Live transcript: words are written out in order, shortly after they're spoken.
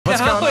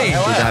we?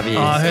 Good to have you.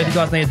 I heard you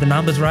guys needed the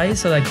numbers raised,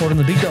 so they called him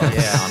the big dogs.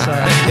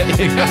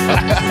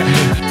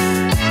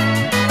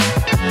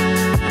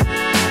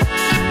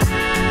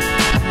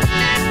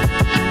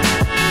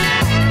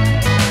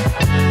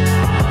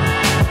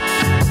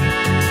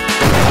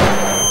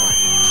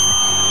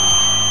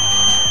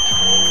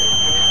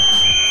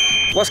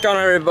 What's going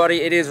on,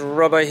 everybody? It is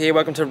Robbo here.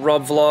 Welcome to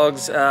Rob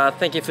Vlogs.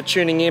 Thank you for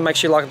tuning in. Make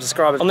sure you like and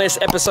subscribe. On this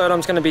episode, I'm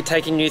just going to be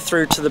taking you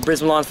through to the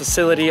Brisbane Lions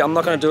facility. I'm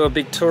not going to do a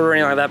big tour or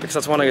anything like that because I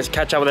just want to just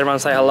catch up with everyone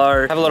and say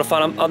hello. Have a lot of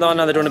fun. I know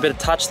they're doing a bit of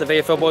touch. The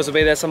VFL boys will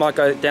be there, so I might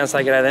go down and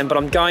say g'day then. But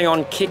I'm going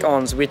on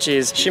kick-ons, which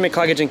is Hugh,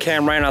 McCluggage and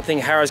Cam Rayner. I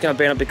think Harrow's going to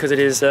be on it because it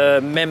is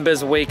the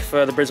members week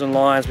for the Brisbane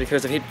Lions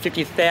because they've hit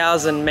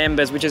 50,000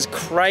 members, which is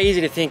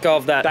crazy to think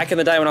of that. Back in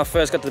the day when I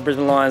first got to the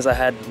Brisbane Lions, I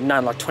had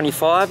none, like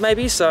 25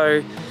 maybe.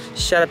 So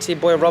shout out to your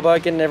boy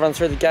Robbo, getting everyone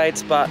through the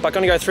gates. But I'm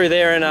going to go through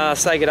there and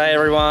say good day,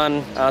 everyone.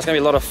 It's going to be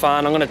a lot of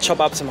fun. I'm going to chop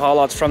up some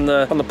highlights from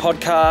the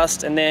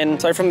podcast, and then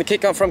so from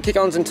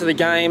kick-ons into the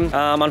game.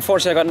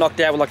 Unfortunately, I got knocked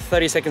out with like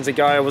 30 seconds to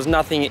go. It was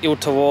nothing ill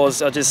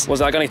towards. I just was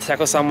going to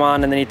tackle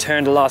someone, and then he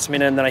turned the last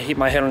minute, and then I hit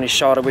my head on his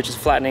shoulder, which is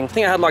flattening. I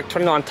think I had like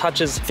 29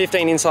 touches,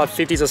 15 inside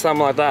 50s or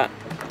something like that.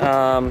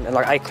 And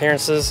like 8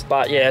 clearances.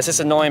 But yeah, it's just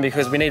annoying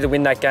because we need to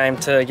win that game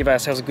to give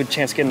ourselves a good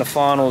chance to get in the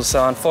finals.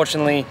 So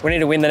unfortunately, we need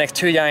to win the next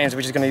 2 games,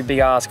 which is going to be a big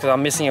ask because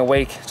I'm missing a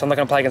week. So I'm not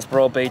going to play against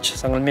Broad Beach.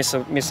 So I'm going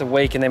to miss a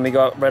week, and then we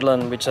got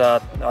Redland, which I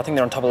think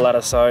they're on top of the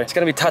ladder. So it's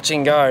going to be touch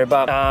and go.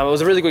 But it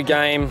was a really good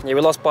game. Yeah,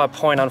 we lost by a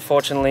point,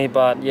 unfortunately.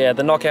 But yeah,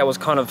 the knockout was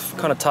kind of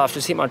tough.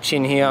 Just hit my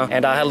chin here,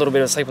 and I had a little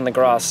bit of sleep on the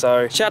grass.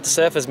 So shout out to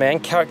Surfers, man.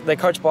 They're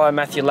coached by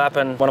Matthew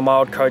Lappin, one of my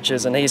old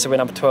coaches, and he used to win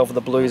number 12 for the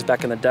Blues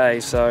back in the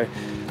day. So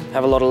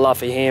have a lot of love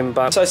for him.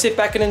 But so sit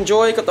back and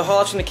enjoy. Got the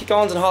highlights from the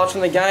kick-ons and highlights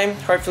from the game.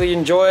 Hopefully you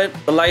enjoy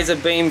it. The laser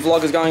beam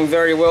vlog is going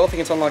very well. I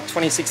think it's on like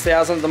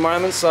 26,000 at the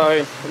moment.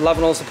 So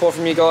loving all the support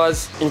from you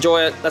guys.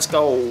 Enjoy it. Let's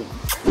go.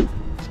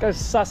 Let's go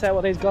suss out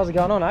what these guys are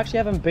going on. I actually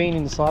haven't been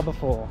inside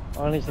before,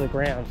 only to the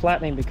ground.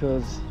 Flattening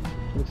because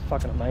it looks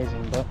fucking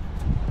amazing. But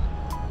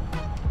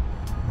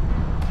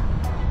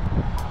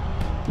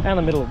out in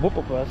the middle of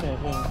whoop-whoop, that's the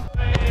only thing.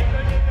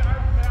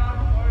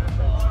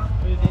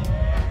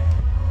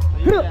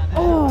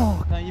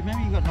 Oh! No, you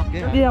remember you got knocked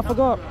out? Yeah, I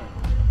forgot.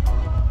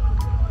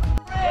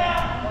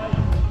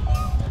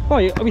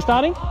 Oh, are we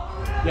starting?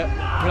 Yep.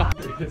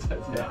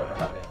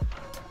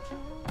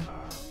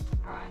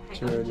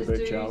 Too early to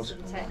beat Charles.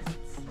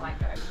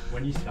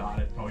 When you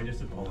started, probably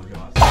just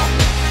apologise.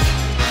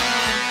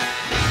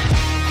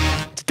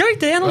 Go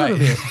down a little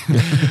bit.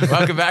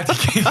 Welcome back to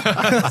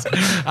Kick-Ons.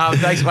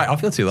 Thanks, mate. I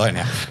feel too low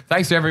now.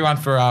 Thanks to everyone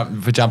for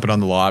jumping on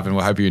the live, and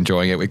we hope you're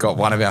enjoying it. We've got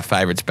one of our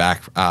favourites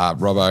back,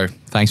 Robbo.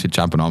 Thanks for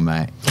jumping on,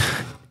 mate.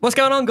 What's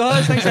going on,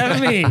 guys? Thanks for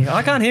having me.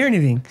 I can't hear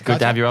anything. Good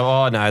to have you.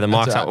 Oh, no, the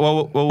mic's up.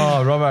 Well,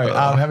 Robbo,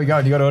 how we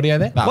going? You got audio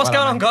there? No, what's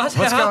going on, guys?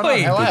 How are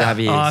we? good to have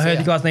you. I heard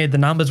you guys needed the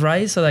numbers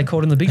raised, so they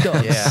called him the big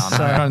dogs. Yeah,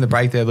 I know. On the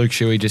break there, Luke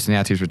Shuey just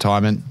announced his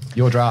returement.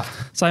 Your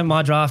draft. Same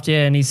my draft,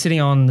 yeah, and he's sitting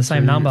on the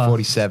same number.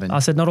 47. I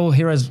said not all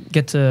heroes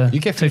get to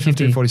You get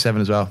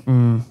 247 as well.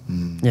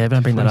 Yeah,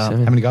 don't bring that up. How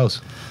many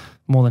goals?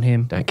 More than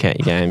him. Don't count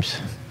your games.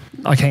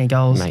 I count your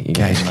goals. Make your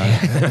games,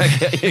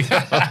 mate.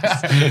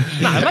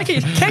 No,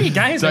 count your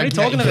games. What are you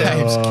talking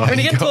about? When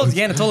you get towards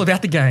the end, it's all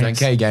about the games. Don't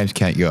count your games,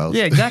 count your goals.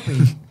 Yeah, exactly.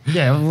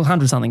 Yeah,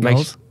 100-something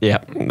goals.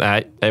 Yeah,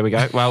 there we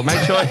go. Well, make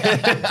sure...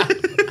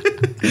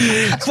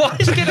 Why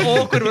did you get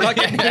awkward when I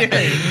get here?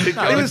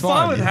 It was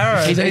fine with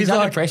Harrow. He's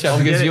under like, pressure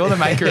because you're the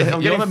maker of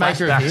him.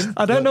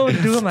 I don't know what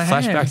to do with my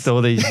hands. Flashback to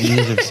all these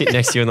years of sitting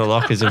next to you in the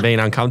lockers and being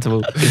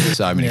uncomfortable.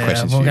 So many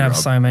questions we're for you, going to have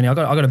Rob. so many. I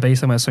got to be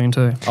somewhere soon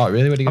too. Oh,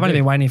 really? What are you I've only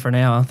been waiting for an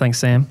hour. Thanks,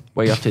 Sam.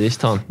 Where are you up to this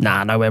time?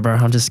 Nah, nowhere, bro.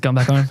 I'm just going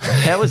back home.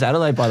 How was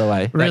Adelaide, by the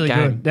way? Really that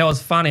game? good. That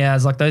was funny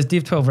as like those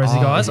Div 12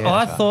 Resi guys. yeah,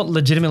 I thought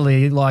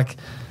legitimately like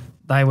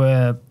they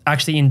were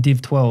actually in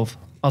Div 12.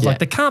 I was like,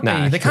 they can't be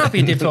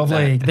a Div 12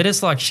 league. They're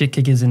just like shit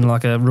kickers in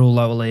like a real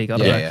lower league. I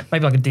don't know. Yeah.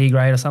 Maybe like a D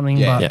grade or something.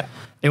 But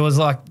it was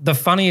like the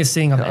funniest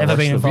thing I've ever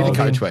been involved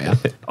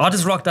in. I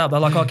just rocked up.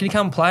 They're like, "Oh, can you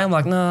come play?" I'm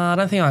like, "No, I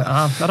don't think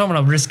I don't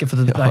want to risk it for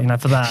the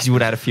for that." You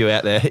would have had a few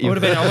out there. It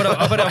would have been. I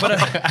would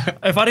have.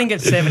 If I didn't get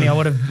 70, I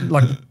would have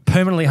like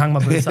permanently hung my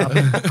boots up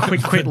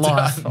and quit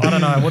life. I don't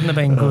know. It wouldn't have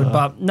been good.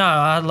 But no,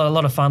 I had a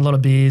lot of fun, a lot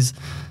of beers.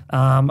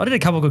 I did a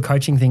couple of good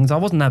coaching things. I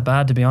wasn't that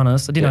bad, to be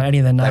honest. I didn't know any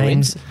of their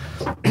names.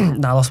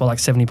 No, I lost by like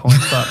 70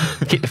 points. But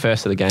Kicked the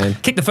first of the game.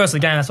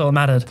 That's all that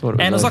mattered.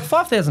 And it was like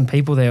 5,000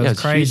 people there. It was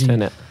crazy.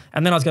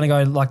 And then I was going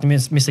to go like to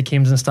Mr.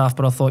 Kim's and stuff,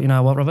 but I thought, you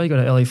know what, Robbo, you got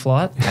an early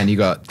flight. And you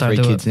got 3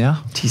 kids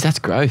now? Jeez, that's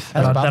growth.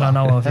 That I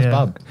know of, That's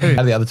Bub. How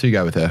did the other 2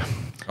 go with her?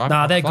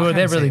 Nah, they're good.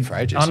 They're really.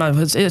 I know.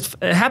 It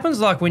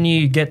happens like when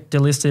you get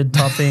delisted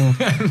type thing,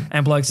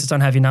 and blokes just don't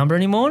have your number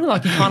anymore.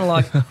 Like you kind of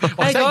like,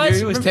 hey guys,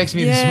 you was texting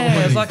me this morning.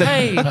 Yeah, it's like,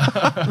 hey,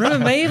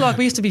 remember me? Like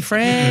we used to be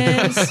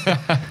friends.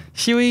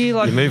 Huey,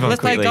 like, You move on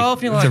let's play quickly. golf.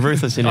 And you're It's like, a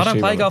ruthless I don't industry,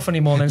 play Robert. golf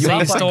anymore. Then see don't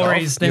his play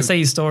stories. golf? Then see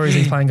his stories.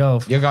 He's playing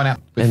golf. You're going out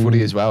with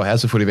footy as well.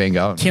 How's the footy been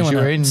going?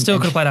 Killing it. Still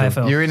could have played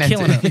AFL. You're in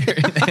Killing it.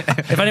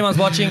 If anyone's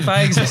watching,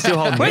 Fags, Still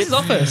holding where's his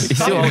width. office?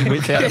 He's still on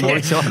width out the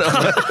morning side.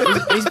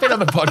 He's been on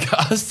the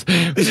podcast.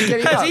 We should get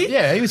him Has up. he?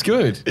 Yeah, he was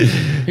good.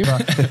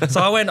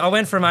 So I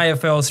went from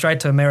AFL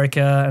straight to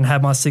America and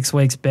had my 6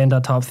 weeks bender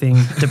type thing.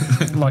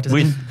 Like just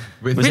With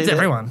with was he there?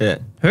 everyone. Yeah.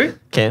 Who?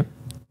 Cam.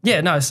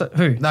 Yeah, no. So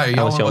who? No, was Yeoman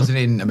Yeoman? wasn't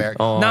in America.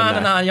 Oh,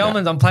 No.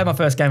 Yeoman's. I played my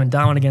first game in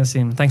Darwin against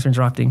him. Thanks for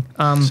interrupting.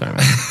 Sorry,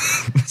 mate.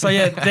 So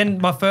yeah, then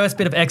my first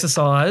bit of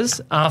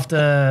exercise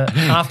after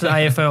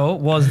AFL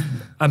was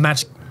a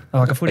match,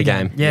 like a footy A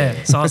game.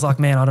 Yeah. So I was like,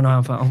 man, I don't know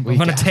if I'm going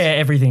to tear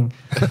everything.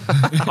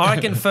 I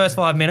reckon first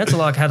 5 minutes, I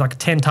like had like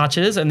 10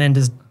 touches and then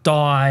just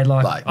died.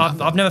 Like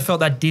I've never felt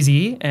that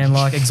dizzy and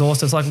like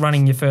exhausted. It's like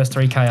running your first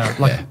 3K out.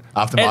 Like Yeah,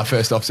 after my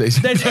first off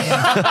season. that's where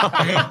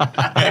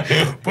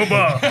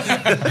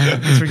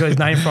he got his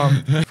name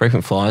from.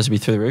 Frequent flyers will be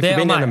through the roof. Yeah, You've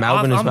been down to mate,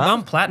 Melbourne as well.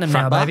 I'm platinum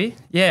Front now, bar? baby.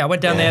 Yeah, I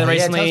went down there Yeah,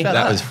 recently. tell us about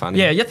That was funny.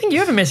 Yeah, I think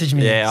you ever messaged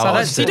me. Yeah, so I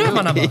that's, was you do have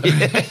my number.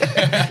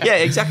 Yeah,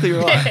 exactly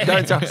right.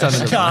 Don't throw us under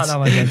the No, bus. no,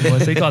 my God,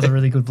 boys. These guys are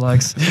really good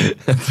blokes.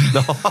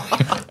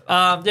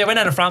 Yeah, went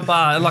down to front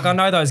bar. Like I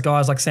know those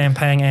guys like Sam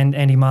Pang and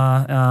Andy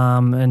Ma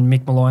and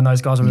Mick Malloy, and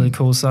those guys are really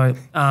cool. So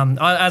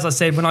as I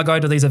said, when I go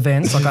to these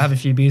events, like I have a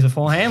few beers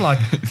beforehand. Like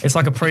it's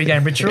like a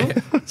pre-game ritual.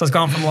 So it's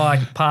gone from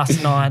like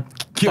past night,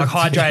 like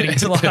hydrating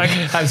to like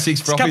Have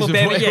six a couple frothies of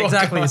before beers. you Yeah, walk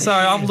exactly. on. So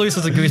I'm loose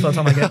as a goose by the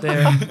time I get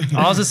there. And it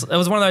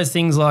was one of those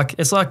things like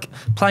it's like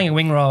playing a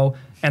wing roll.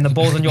 And the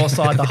ball's on your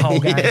side the whole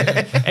game,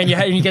 and you're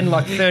getting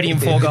like 30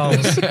 and 4 goals.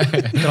 Did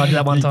I do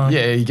that one time?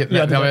 Yeah, you get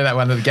Yeah, I that. did Remember that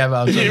one of the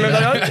Gabba? Do you remember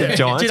that one?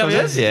 Giants, was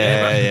GWS? it?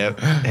 Yeah.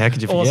 How could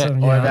you forget?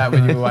 Awesome. Or Yeah. about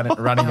when you were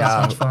running so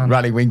much fun.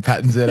 running wing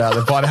patterns at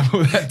the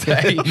pineapple that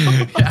day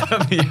out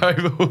on the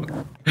oval.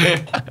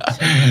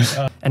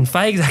 And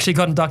Fags actually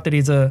got inducted.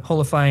 He's a Hall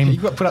of Fame You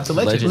got put up to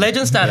legend.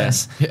 legend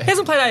status. He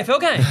hasn't played AFL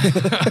game.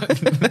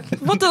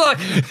 What the like?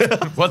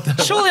 What the?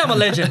 Surely I'm a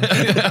legend.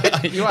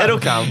 You are. It'll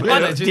come. Do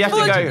you have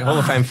to go Hall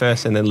of Fame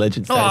first and then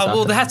legend status Oh well,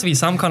 after? there has to be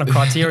some kind of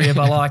criteria,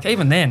 but like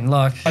even then,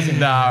 like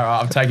No,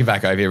 I'm taking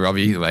back over here,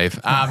 Robbie. You leave.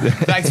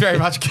 Thanks very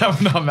much for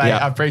coming on, mate. Yeah.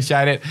 I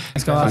appreciate it.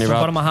 thanks guys, Funny, from the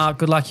Rob. bottom of my heart.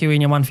 Good luck, Hugh,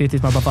 in your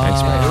 150th, my baba.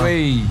 Thanks, mate.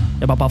 Louis.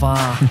 Yeah,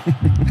 baba.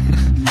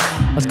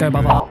 Let's go,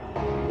 baba.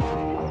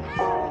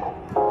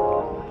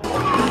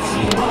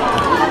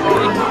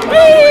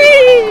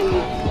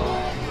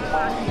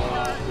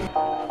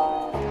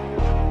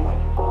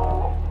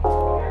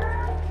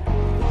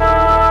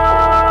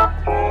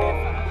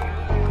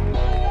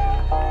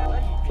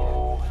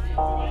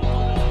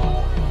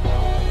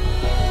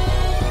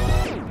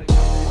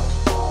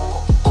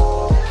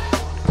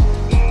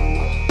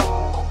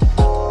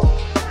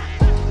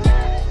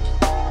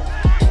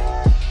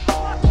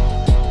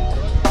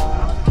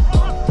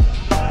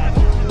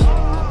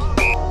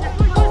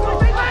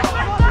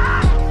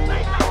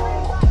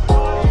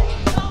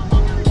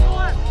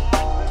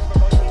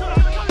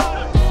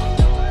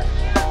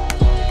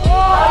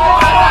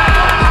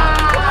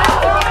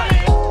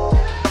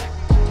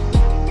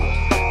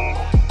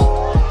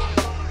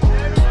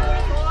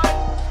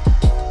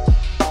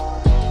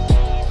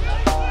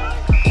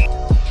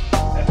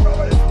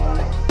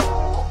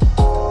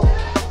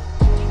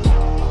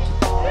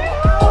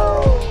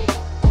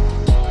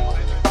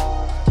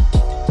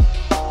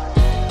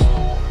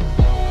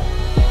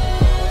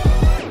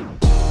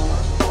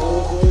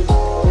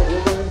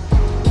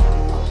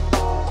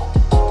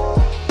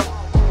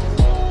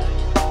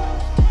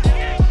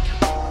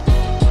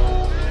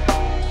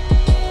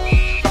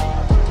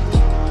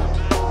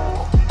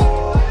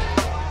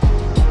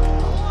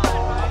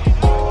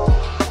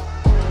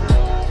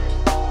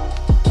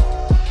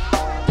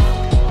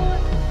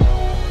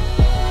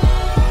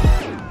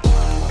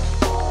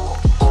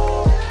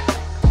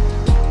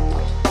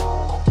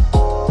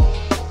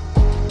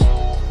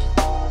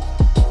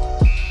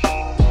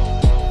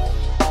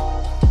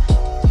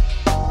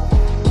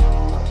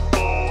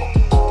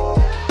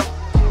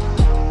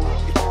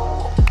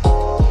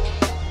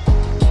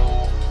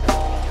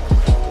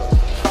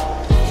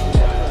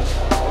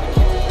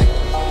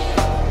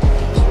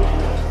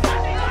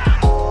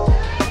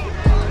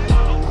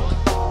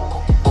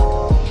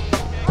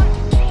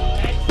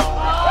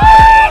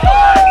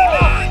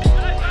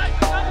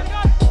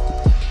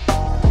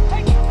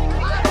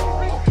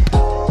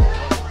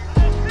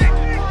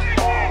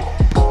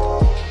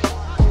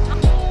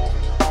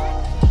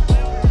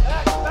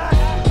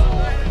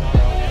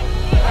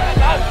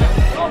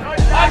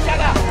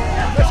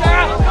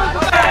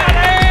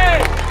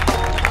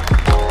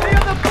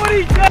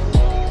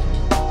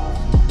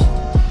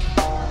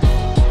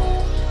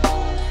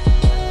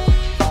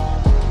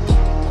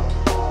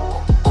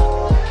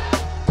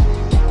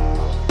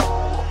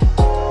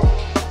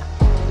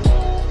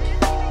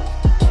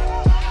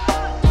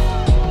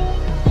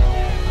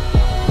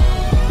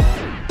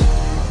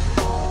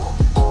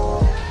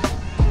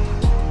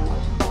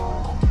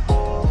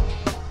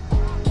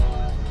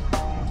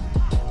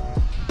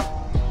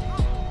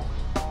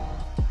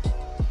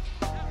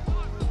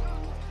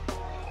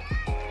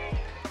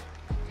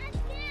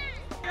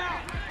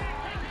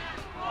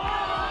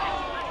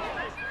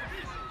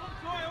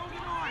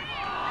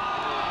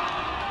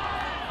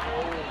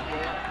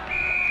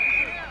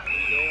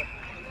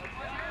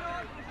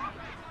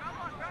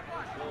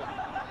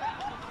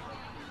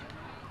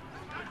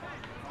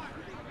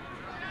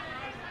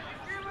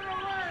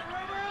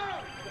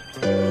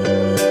 Bye.